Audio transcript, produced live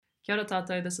Kia ora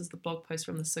tātou, this is the blog post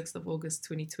from the 6th of August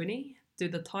 2020. Do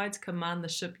the tides command the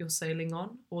ship you're sailing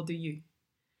on, or do you?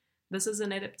 This is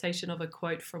an adaptation of a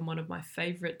quote from one of my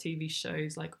favourite TV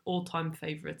shows, like all-time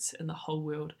favourites in the whole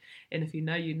world. And if you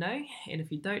know, you know. And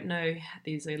if you don't know,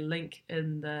 there's a link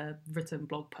in the written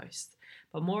blog post.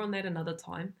 But more on that another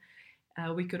time.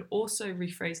 We could also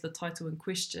rephrase the title in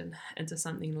question into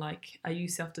something like, are you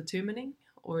self-determining?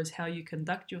 Or is how you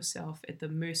conduct yourself at the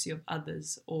mercy of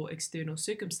others or external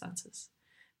circumstances?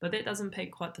 But that doesn't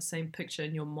paint quite the same picture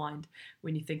in your mind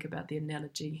when you think about the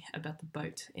analogy about the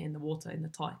boat and the water and the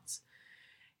tides.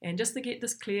 And just to get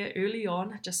this clear early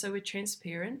on, just so we're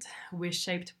transparent, we're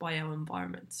shaped by our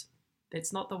environment.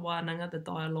 That's not the wānanga, the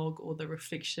dialogue, or the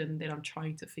reflection that I'm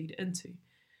trying to feed into.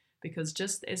 Because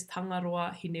just as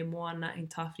tangaroa hine moana in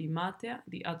Tawhiri Mātea,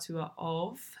 the atua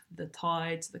of the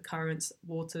tides, the currents,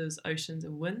 waters, oceans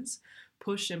and winds,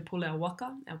 push and pull our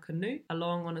waka, our canoe,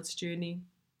 along on its journey,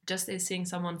 just as seeing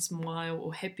someone smile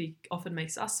or happy often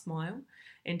makes us smile,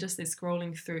 and just as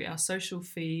scrolling through our social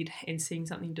feed and seeing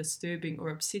something disturbing or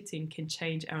upsetting can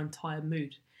change our entire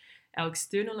mood. Our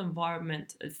external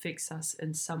environment affects us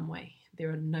in some way.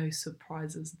 There are no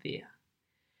surprises there.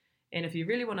 And if you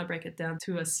really want to break it down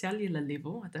to a cellular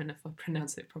level, I don't know if I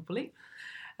pronounced that properly,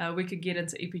 we could get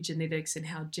into epigenetics and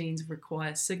how genes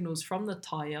require signals from the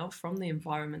taiao, from the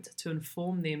environment, to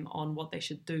inform them on what they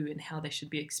should do and how they should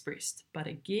be expressed. But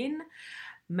again,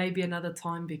 maybe another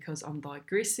time because I'm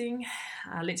digressing.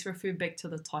 Let's refer back to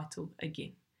the title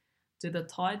again. Do the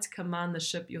tides command the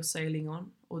ship you're sailing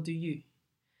on, or do you?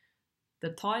 The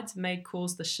tides may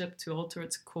cause the ship to alter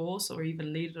its course or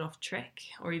even lead it off track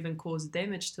or even cause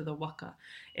damage to the waka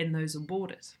and those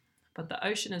aboard it. But the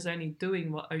ocean is only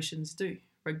doing what oceans do,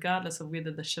 regardless of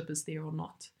whether the ship is there or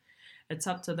not. It's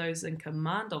up to those in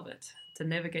command of it to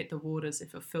navigate the waters and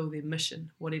fulfill their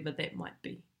mission, whatever that might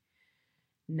be.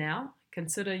 Now,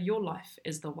 consider your life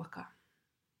as the waka.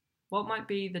 What might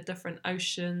be the different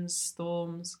oceans,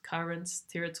 storms, currents,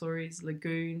 territories,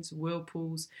 lagoons,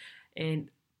 whirlpools, and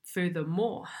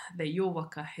furthermore, that your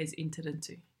waka has entered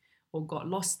into, or got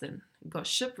lost in, got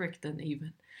shipwrecked in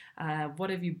even? What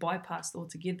have you bypassed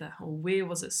altogether? Or where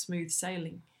was it smooth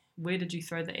sailing? Where did you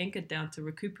throw the anchor down to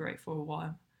recuperate for a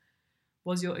while?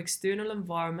 Was your external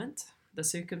environment, the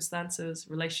circumstances,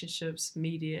 relationships,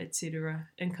 media, etc.,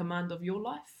 in command of your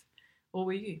life? Or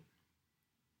were you?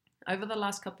 Over the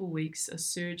last couple of weeks, a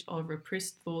surge of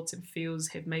repressed thoughts and feels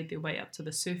have made their way up to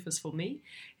the surface for me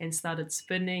and started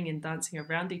spinning and dancing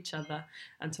around each other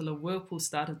until a whirlpool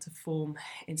started to form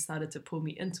and started to pull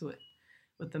me into it.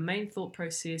 With the main thought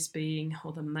process being,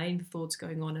 or the main thoughts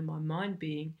going on in my mind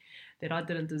being, that I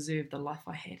didn't deserve the life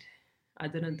I had. I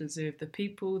didn't deserve the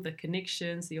people, the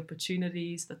connections, the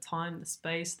opportunities, the time, the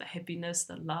space, the happiness,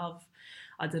 the love.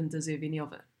 I didn't deserve any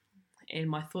of it. And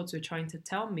my thoughts were trying to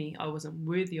tell me I wasn't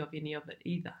worthy of any of it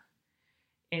either.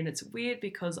 And it's weird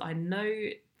because I know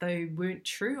they weren't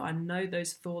true. I know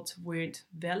those thoughts weren't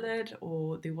valid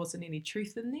or there wasn't any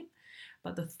truth in them,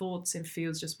 but the thoughts and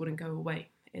feels just wouldn't go away.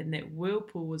 And that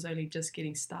whirlpool was only just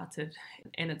getting started.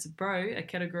 And it's a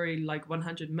category like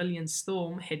 100 million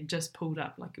storm had just pulled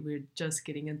up, like we were just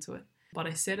getting into it. But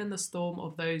I sat in the storm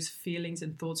of those feelings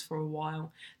and thoughts for a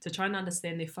while to try and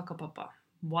understand their whakapapa.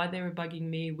 Why they were bugging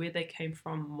me, where they came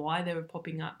from, why they were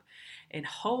popping up, and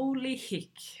holy heck,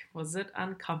 was it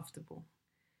uncomfortable.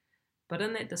 But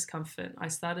in that discomfort, I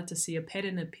started to see a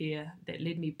pattern appear that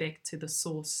led me back to the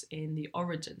source and the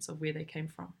origins of where they came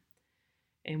from.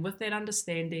 And with that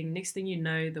understanding, next thing you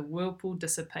know, the whirlpool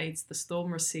dissipates, the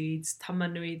storm recedes,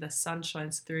 tamanui, the sun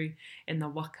shines through, and the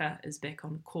waka is back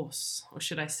on course. Or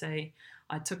should I say,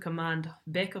 I took command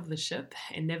back of the ship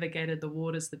and navigated the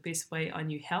waters the best way I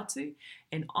knew how to,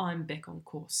 and I'm back on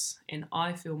course, and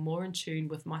I feel more in tune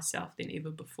with myself than ever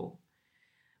before.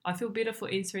 I feel better for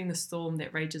entering the storm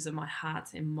that rages in my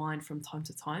heart and mind from time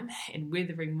to time, and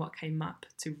weathering what came up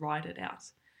to ride it out.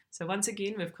 So once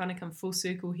again, we've kind of come full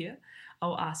circle here.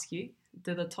 I'll ask you,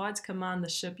 do the tides command the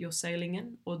ship you're sailing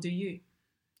in, or do you?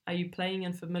 Are you playing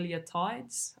in familiar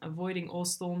tides, avoiding all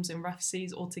storms and rough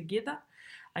seas altogether?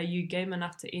 Are you game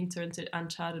enough to enter into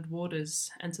uncharted waters,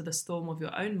 into the storm of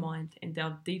your own mind, and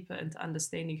delve deeper into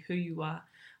understanding who you are,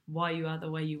 why you are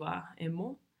the way you are, and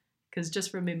more? Because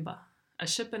just remember, a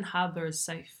ship in harbour is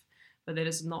safe, but that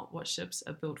is not what ships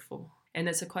are built for. And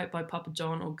that's a quote by Papa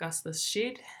John Augustus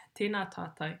Shedd, Tēnā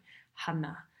tātou,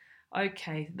 hana.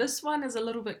 Okay, this one is a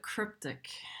little bit cryptic.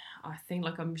 I think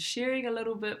like I'm sharing a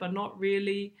little bit, but not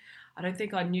really. I don't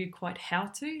think I knew quite how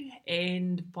to.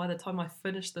 And by the time I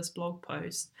finished this blog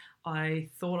post, I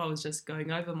thought I was just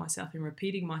going over myself and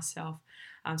repeating myself.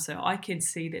 So I can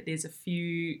see that there's a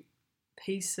few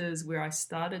pieces where I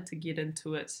started to get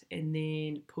into it and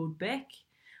then pulled back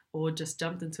or just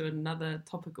jumped into another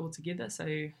topic altogether. So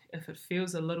if it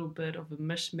feels a little bit of a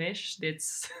mishmash,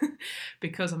 that's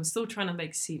because I'm still trying to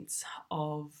make sense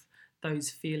of those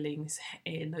feelings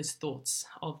and those thoughts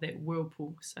of that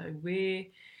whirlpool. So where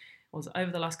was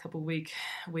over the last couple of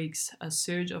weeks, a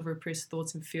surge of repressed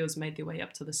thoughts and feels made their way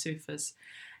up to the surface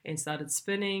and started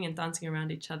spinning and dancing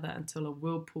around each other until a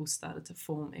whirlpool started to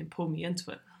form and pull me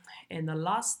into it. And the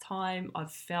last time I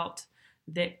felt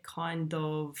that kind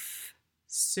of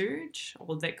surge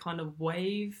or that kind of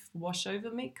wave wash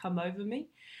over me, come over me,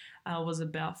 was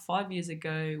about 5 years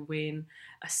ago when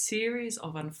a series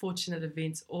of unfortunate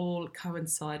events all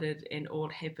coincided and all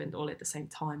happened all at the same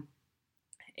time.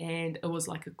 And it was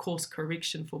like a course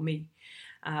correction for me.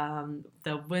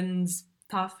 The winds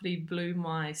tawhiri blew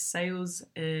my sails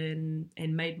in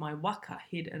and made my waka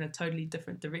head in a totally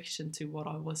different direction to what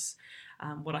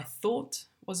I thought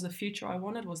was the future I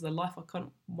wanted, was the life I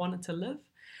wanted to live.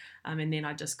 And then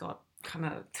I just got kind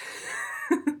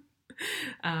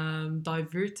of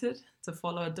diverted to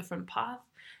follow a different path.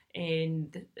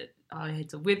 And I had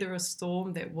to weather a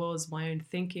storm that was my own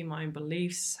thinking, my own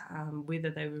beliefs, whether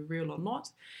they were real or not.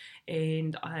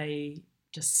 And I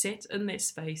just sat in that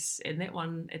space, and that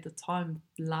one at the time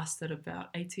lasted about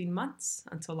 18 months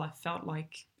until I felt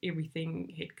like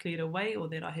everything had cleared away or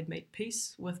that I had made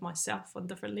peace with myself on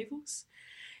different levels.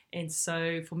 And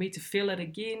so for me to feel it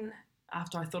again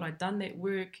after I thought I'd done that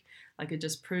work, like it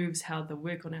just proves how the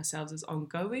work on ourselves is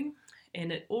ongoing.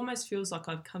 And it almost feels like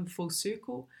I've come full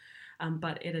circle,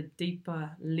 but at a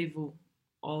deeper level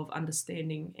of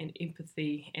understanding and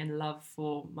empathy and love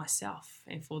for myself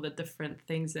and for the different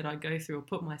things that I go through or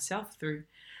put myself through.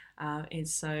 And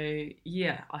so,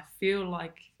 yeah, I feel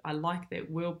like I like that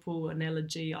whirlpool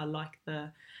analogy. I like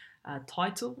the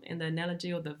title and the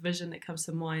analogy or the vision that comes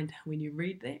to mind when you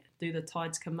read that. Do the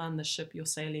tides command the ship you're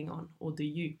sailing on, or do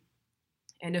you?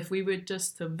 And if we were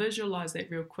just to visualize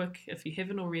that real quick, if you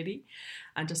haven't already,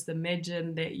 and just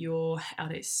imagine that you're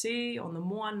out at sea on the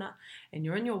moana and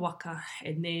you're in your waka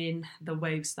and then the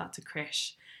waves start to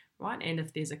crash, right? And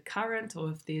if there's a current or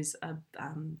if there's a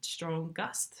strong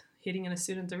gust heading in a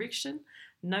certain direction,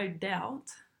 no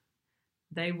doubt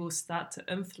they will start to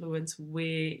influence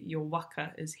where your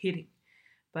waka is heading.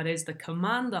 But as the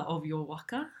commander of your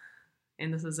waka,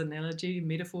 and this is an analogy,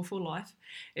 metaphor for life,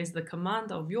 as the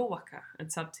commander of your waka,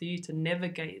 it's up to you to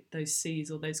navigate those seas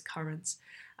or those currents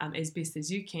as best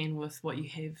as you can with what you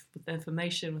have, with the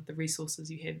information, with the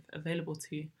resources you have available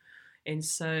to you. And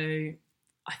so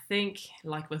I think,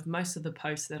 like with most of the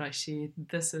posts that I shared,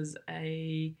 this is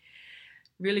a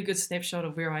really good snapshot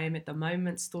of where I am at the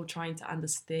moment, still trying to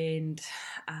understand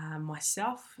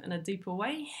myself in a deeper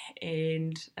way,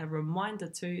 and a reminder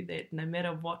too that no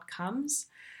matter what comes,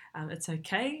 it's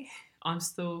okay. I'm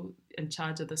still in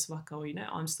charge of this waka,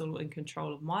 I'm still in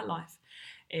control of my life,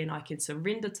 and I can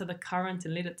surrender to the current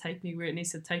and let it take me where it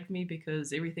needs to take me,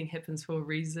 because everything happens for a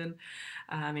reason,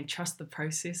 and trust the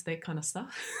process, that kind of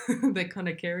stuff, that kind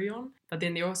of carry on. But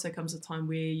then there also comes a time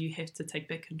where you have to take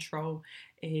back control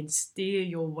and steer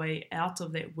your way out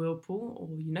of that whirlpool, or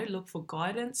look for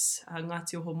guidance.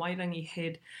 Ngāti Oho Mairangi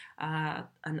had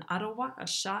an arawa, a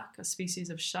shark, a species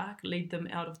of shark, lead them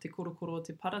out of Te Korokoro o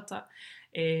Te Parata,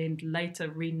 and later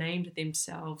renamed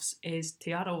themselves as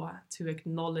Te Arawa to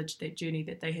acknowledge that journey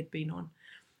that they had been on.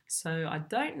 So I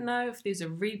don't know if there's a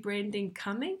rebranding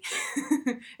coming.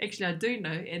 Actually, I do know,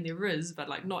 and there is, but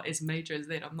like not as major as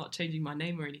that. I'm not changing my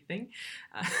name or anything.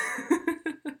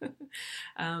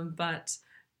 But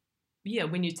yeah,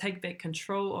 when you take back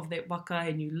control of that waka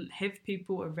and you have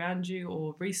people around you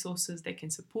or resources that can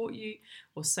support you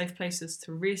or safe places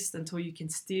to rest until you can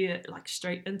steer like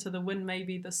straight into the wind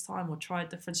maybe this time, or try a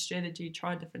different strategy,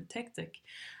 try a different tactic,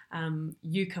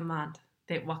 you command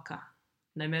that waka.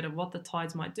 No matter what the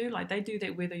tides might do, like they do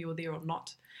that whether you're there or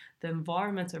not. The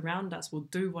environment around us will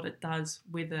do what it does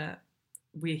whether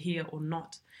we're here or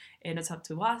not. And it's up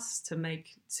to us to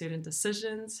make certain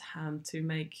decisions, to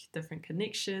make different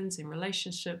connections and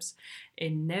relationships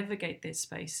and navigate that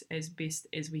space as best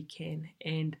as we can.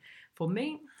 And for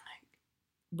me,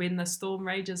 when the storm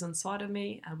rages inside of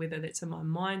me, whether that's in my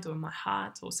mind or in my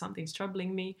heart or something's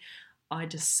troubling me, I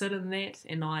just sit in that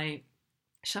and I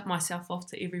shut myself off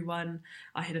to everyone.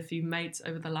 I had a few mates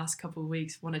over the last couple of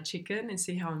weeks want to check in and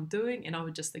see how I'm doing, and I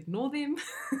would just ignore them.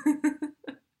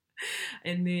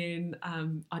 And then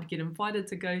I'd get invited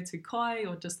to go to kai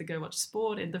or just to go watch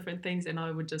sport and different things, and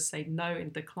I would just say no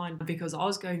and decline because I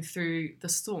was going through the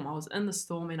storm. I was in the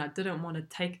storm and I didn't want to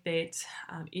take that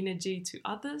energy to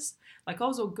others. Like I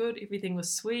was all good, everything was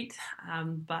sweet,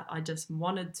 but I just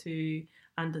wanted to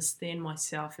understand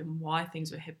myself and why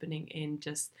things were happening, and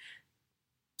just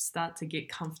start to get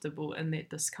comfortable in that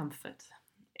discomfort.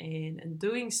 And in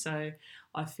doing so,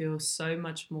 I feel so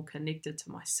much more connected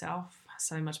to myself,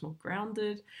 so much more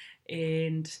grounded,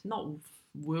 and not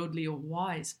worldly or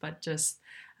wise, but just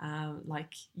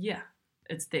yeah,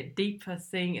 it's that deeper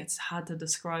thing. It's hard to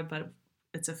describe, but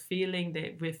it's a feeling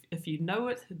that if you know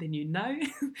it, then you know.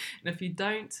 And if you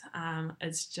don't,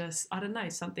 it's just, I don't know,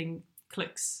 something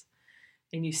clicks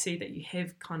and you see that you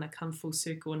have kind of come full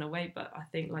circle in a way. But I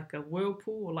think like a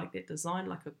whirlpool, or like that design,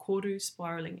 like a koru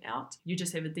spiraling out, you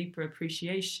just have a deeper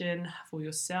appreciation for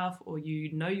yourself, or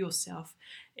you know yourself,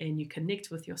 and you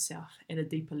connect with yourself at a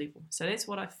deeper level. So that's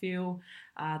what I feel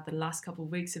the last couple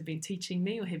of weeks have been teaching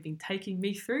me, or have been taking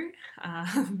me through.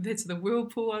 That's the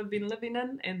whirlpool I've been living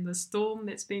in, and the storm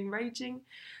that's been raging.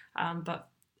 But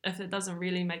if it doesn't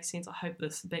really make sense, I hope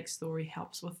this backstory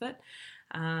helps with it.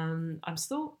 I'm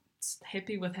still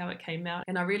happy with how it came out,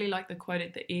 and I really like the quote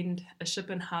at the end: "A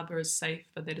ship in harbour is safe,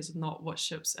 but that is not what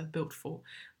ships are built for,"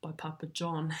 by Papa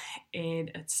John. And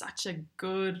it's such a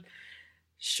good,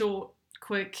 short,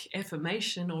 quick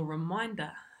affirmation or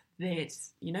reminder that,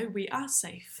 you know, we are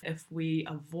safe if we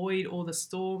avoid all the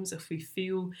storms, if we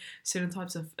feel certain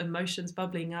types of emotions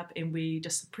bubbling up and we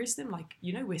just suppress them. Like,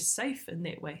 you know, we're safe in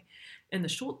that way, in the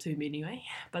short term anyway.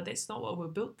 But that's not what we're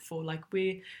built for. Like,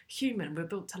 we're human, we're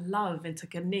built to love and to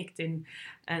connect, and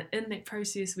in that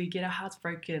process we get our hearts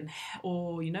broken,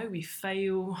 or, you know, we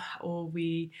fail, or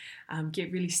we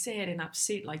get really sad and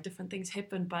upset. Like, different things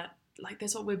happen, but like,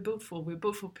 that's what we're built for. We're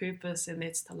built for purpose, and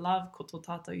that's to love. Ko tō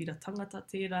tātou ira tangata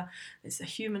tērā. There's a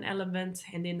human element,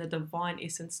 and then the divine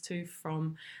essence too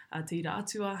from Te Ira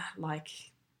Atua. Like,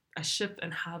 a ship in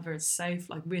harbour is safe.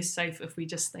 Like, we're safe if we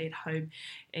just stay at home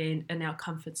and in our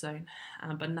comfort zone,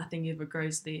 but nothing ever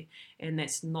grows there, and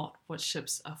that's not what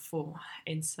ships are for.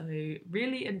 And so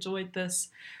really enjoyed this.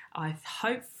 I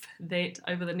hope that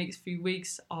over the next few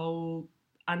weeks I'll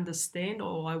understand,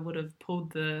 or I would have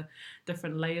pulled the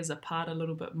different layers apart a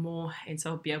little bit more, and so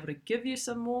I'll be able to give you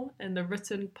some more in the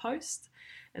written post,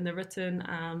 in the written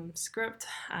script.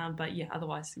 But yeah,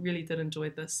 otherwise really did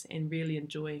enjoy this, and really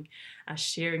enjoying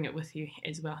sharing it with you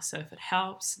as well. So if it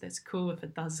helps, that's cool. If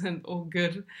it doesn't, all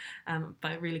good.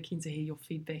 But really keen to hear your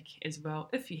feedback as well,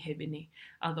 if you have any.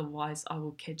 Otherwise, I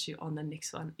will catch you on the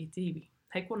next one. E te iwi.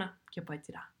 Hei kona, kia pai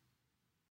te rā.